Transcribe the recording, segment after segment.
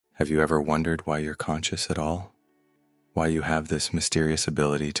Have you ever wondered why you're conscious at all? Why you have this mysterious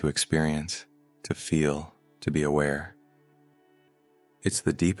ability to experience, to feel, to be aware? It's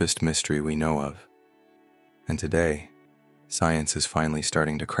the deepest mystery we know of. And today, science is finally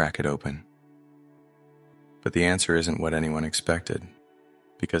starting to crack it open. But the answer isn't what anyone expected,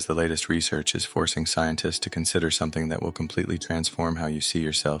 because the latest research is forcing scientists to consider something that will completely transform how you see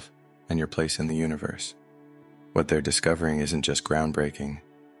yourself and your place in the universe. What they're discovering isn't just groundbreaking,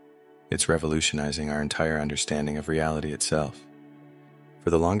 it's revolutionizing our entire understanding of reality itself. For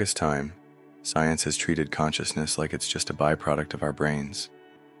the longest time, science has treated consciousness like it's just a byproduct of our brains,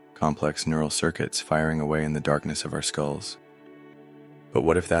 complex neural circuits firing away in the darkness of our skulls. But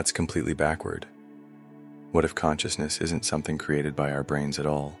what if that's completely backward? What if consciousness isn't something created by our brains at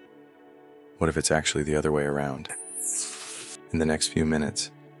all? What if it's actually the other way around? In the next few minutes,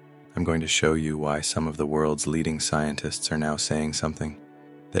 I'm going to show you why some of the world's leading scientists are now saying something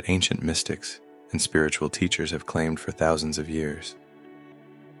that ancient mystics and spiritual teachers have claimed for thousands of years.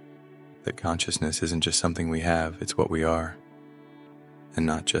 That consciousness isn't just something we have, it's what we are. And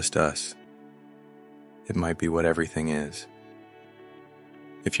not just us. It might be what everything is.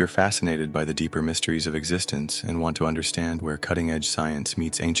 If you're fascinated by the deeper mysteries of existence and want to understand where cutting-edge science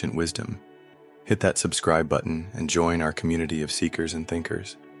meets ancient wisdom, hit that subscribe button and join our community of seekers and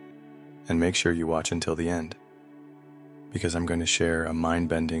thinkers. And make sure you watch until the end, because I'm going to share a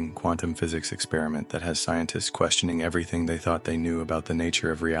mind-bending quantum physics experiment that has scientists questioning everything they thought they knew about the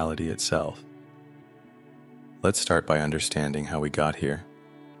nature of reality itself. Let's start by understanding how we got here.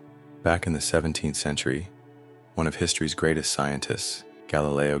 Back in the 17th century, one of history's greatest scientists,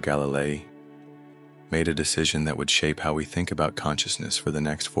 Galileo Galilei, made a decision that would shape how we think about consciousness for the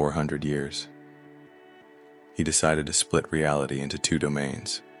next 400 years. He decided to split reality into two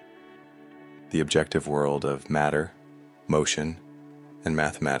domains: the objective world of matter, motion, and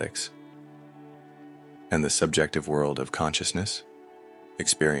mathematics, and the subjective world of consciousness,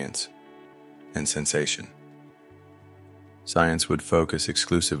 experience, and sensation. Science would focus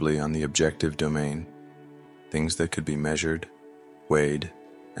exclusively on the objective domain, things that could be measured, weighed,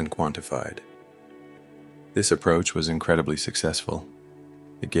 and quantified. This approach was incredibly successful.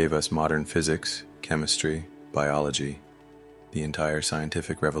 It gave us modern physics, chemistry, biology, the entire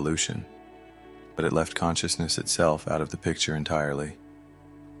scientific revolution. But it left consciousness itself out of the picture entirely.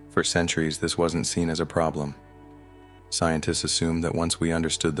 For centuries, this wasn't seen as a problem. Scientists assumed that once we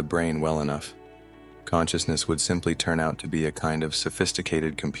understood the brain well enough, consciousness would simply turn out to be a kind of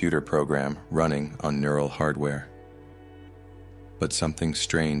sophisticated computer program running on neural hardware. But something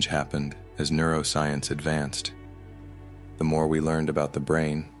strange happened as neuroscience advanced. The more we learned about the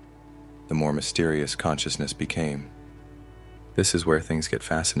brain, the more mysterious consciousness became. This is where things get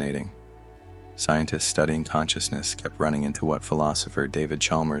fascinating. Scientists studying consciousness kept running into what philosopher David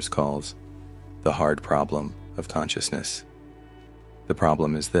Chalmers calls the hard problem of consciousness. The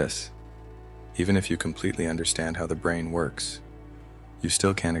problem is this: even if you completely understand how the brain works, you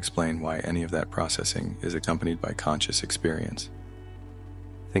still can't explain why any of that processing is accompanied by conscious experience.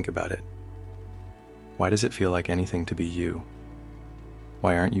 Think about it. Why does it feel like anything to be you?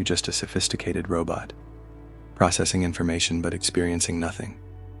 Why aren't you just a sophisticated robot, processing information but experiencing nothing?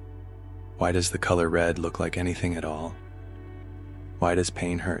 Why does the color red look like anything at all? Why does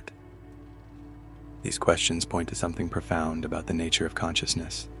pain hurt? These questions point to something profound about the nature of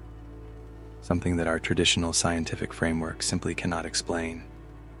consciousness, something that our traditional scientific framework simply cannot explain.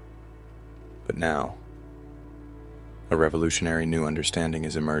 But now, a revolutionary new understanding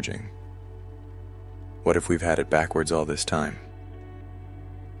is emerging. What if we've had it backwards all this time?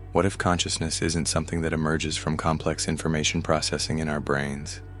 What if consciousness isn't something that emerges from complex information processing in our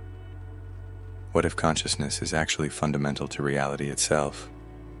brains? What if consciousness is actually fundamental to reality itself,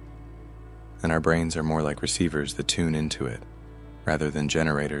 and our brains are more like receivers that tune into it, rather than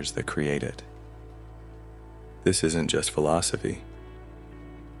generators that create it? This isn't just philosophy.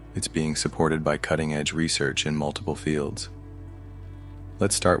 It's being supported by cutting-edge research in multiple fields.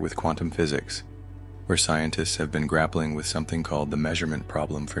 Let's start with quantum physics, where scientists have been grappling with something called the measurement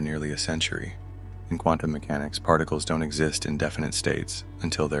problem for nearly a century. In quantum mechanics, particles don't exist in definite states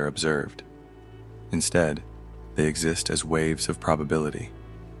until they're observed. Instead, they exist as waves of probability,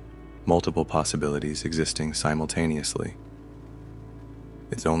 multiple possibilities existing simultaneously.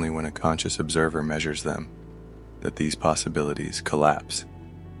 It's only when a conscious observer measures them that these possibilities collapse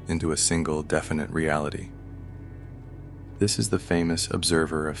into a single definite reality. This is the famous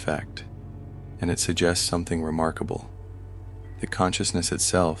observer effect, and it suggests something remarkable: that consciousness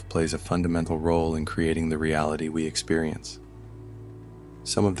itself plays a fundamental role in creating the reality we experience.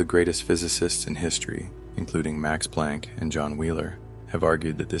 Some of the greatest physicists in history, including Max Planck and John Wheeler, have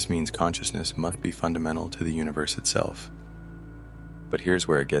argued that this means consciousness must be fundamental to the universe itself. But here's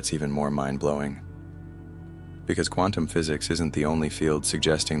where it gets even more mind-blowing. Because quantum physics isn't the only field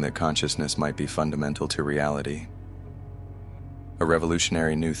suggesting that consciousness might be fundamental to reality. A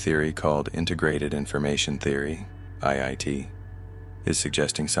revolutionary new theory called integrated information theory, IIT, is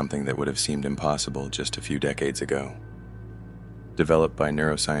suggesting something that would have seemed impossible just a few decades ago. Developed by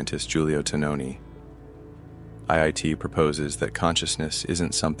neuroscientist Giulio Tononi, IIT proposes that consciousness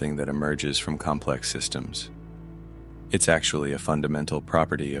isn't something that emerges from complex systems. It's actually a fundamental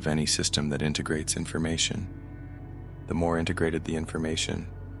property of any system that integrates information. The more integrated the information,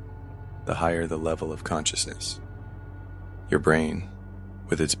 the higher the level of consciousness. Your brain,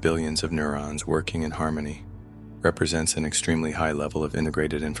 with its billions of neurons working in harmony, represents an extremely high level of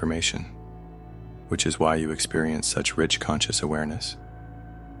integrated information, which is why you experience such rich conscious awareness.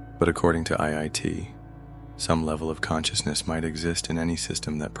 But according to IIT, some level of consciousness might exist in any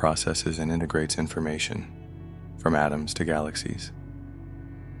system that processes and integrates information, from atoms to galaxies.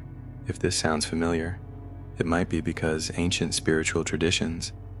 If this sounds familiar, it might be because ancient spiritual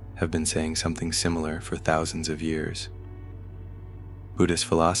traditions have been saying something similar for thousands of years. Buddhist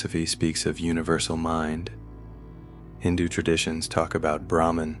philosophy speaks of universal mind. Hindu traditions talk about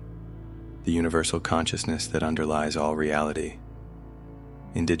Brahman, the universal consciousness that underlies all reality.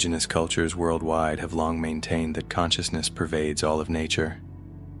 Indigenous cultures worldwide have long maintained that consciousness pervades all of nature.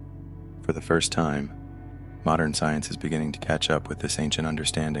 For the first time, modern science is beginning to catch up with this ancient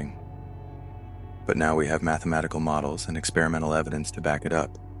understanding. But now we have mathematical models and experimental evidence to back it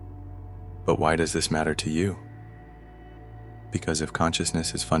up. But why does this matter to you? Because if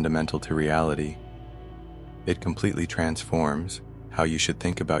consciousness is fundamental to reality, it completely transforms how you should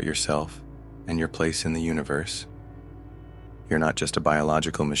think about yourself and your place in the universe. You're not just a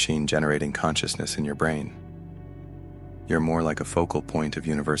biological machine generating consciousness in your brain. You're more like a focal point of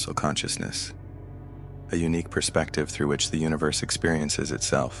universal consciousness, a unique perspective through which the universe experiences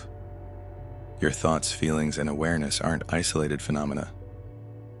itself. Your thoughts, feelings, and awareness aren't isolated phenomena.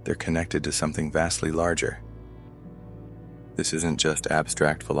 They're connected to something vastly larger. This isn't just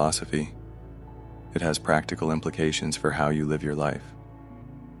abstract philosophy. It has practical implications for how you live your life.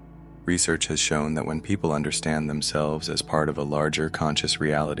 Research has shown that when people understand themselves as part of a larger conscious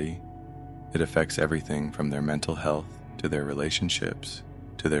reality, it affects everything from their mental health to their relationships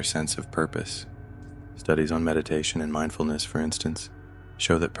to their sense of purpose. Studies on meditation and mindfulness, for instance,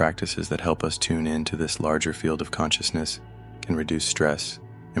 show that practices that help us tune in to this larger field of consciousness can reduce stress,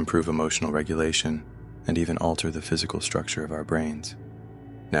 improve emotional regulation, and even alter the physical structure of our brains.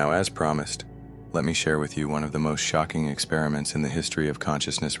 Now, as promised, let me share with you one of the most shocking experiments in the history of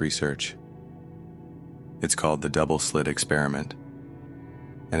consciousness research. It's called the double-slit experiment,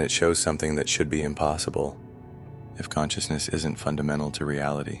 and it shows something that should be impossible if consciousness isn't fundamental to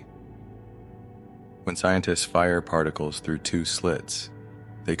reality. When scientists fire particles through two slits,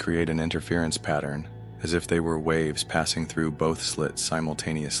 they create an interference pattern as if they were waves passing through both slits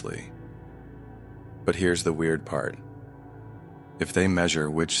simultaneously. But here's the weird part. If they measure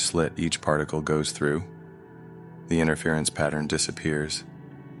which slit each particle goes through, the interference pattern disappears,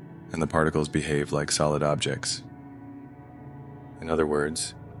 and the particles behave like solid objects. In other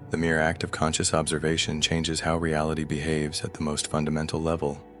words, the mere act of conscious observation changes how reality behaves at the most fundamental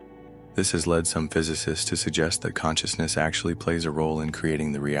level. This has led some physicists to suggest that consciousness actually plays a role in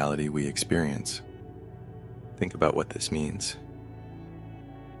creating the reality we experience. Think about what this means.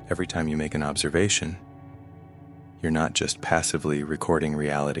 Every time you make an observation, you're not just passively recording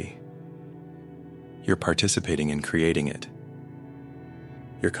reality. You're participating in creating it.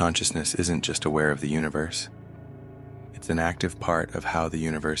 Your consciousness isn't just aware of the universe. It's an active part of how the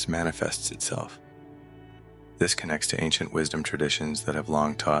universe manifests itself. This connects to ancient wisdom traditions that have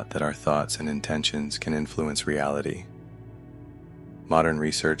long taught that our thoughts and intentions can influence reality. Modern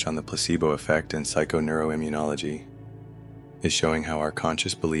research on the placebo effect in psychoneuroimmunology is showing how our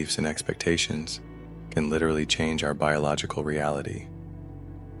conscious beliefs and expectations can literally change our biological reality.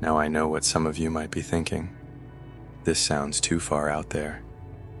 Now I know what some of you might be thinking. This sounds too far out there.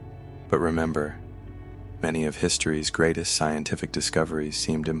 But remember, many of history's greatest scientific discoveries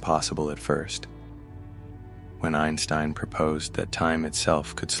seemed impossible at first. When Einstein proposed that time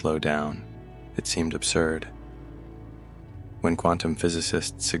itself could slow down, it seemed absurd. When quantum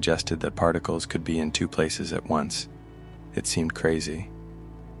physicists suggested that particles could be in two places at once, it seemed crazy.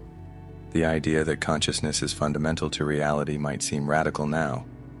 The idea that consciousness is fundamental to reality might seem radical now,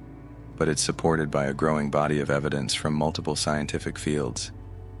 but it's supported by a growing body of evidence from multiple scientific fields,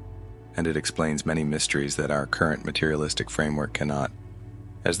 and it explains many mysteries that our current materialistic framework cannot.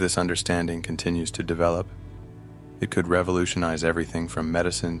 As this understanding continues to develop, It could revolutionize everything from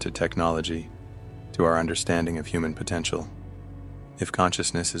medicine to technology to our understanding of human potential. If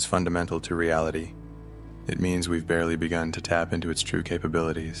consciousness is fundamental to reality, it means we've barely begun to tap into its true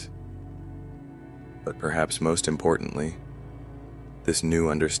capabilities. But perhaps most importantly, this new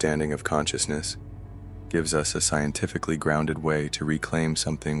understanding of consciousness gives us a scientifically grounded way to reclaim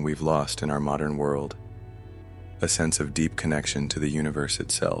something we've lost in our modern world, a sense of deep connection to the universe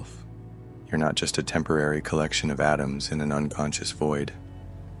itself. You're not just a temporary collection of atoms in an unconscious void.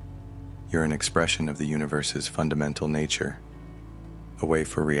 You're an expression of the universe's fundamental nature, a way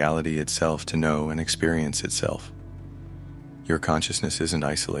for reality itself to know and experience itself. Your consciousness isn't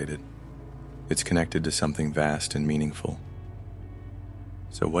isolated. It's connected to something vast and meaningful.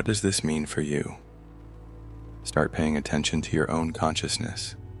 So what does this mean for you? Start paying attention to your own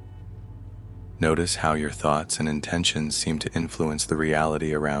consciousness. Notice how your thoughts and intentions seem to influence the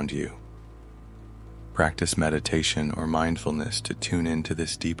reality around you. Practice meditation or mindfulness to tune into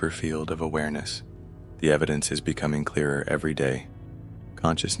this deeper field of awareness. The evidence is becoming clearer every day.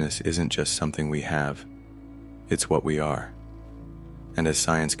 Consciousness isn't just something we have, it's what we are. And as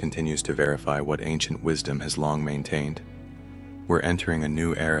science continues to verify what ancient wisdom has long maintained, we're entering a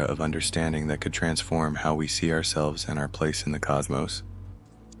new era of understanding that could transform how we see ourselves and our place in the cosmos.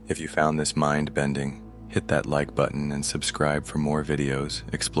 If you found this mind-bending, hit that like button and subscribe for more videos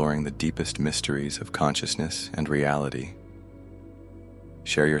exploring the deepest mysteries of consciousness and reality.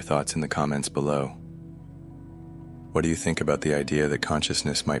 Share your thoughts in the comments below. What do you think about the idea that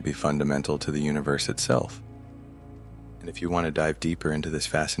consciousness might be fundamental to the universe itself? And if you want to dive deeper into this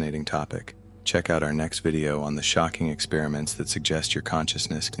fascinating topic, check out our next video on the shocking experiments that suggest your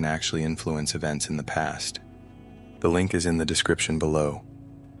consciousness can actually influence events in the past. The link is in the description below.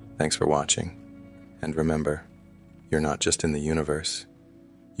 Thanks for watching. And remember, you're not just in the universe.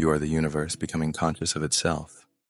 You are the universe becoming conscious of itself.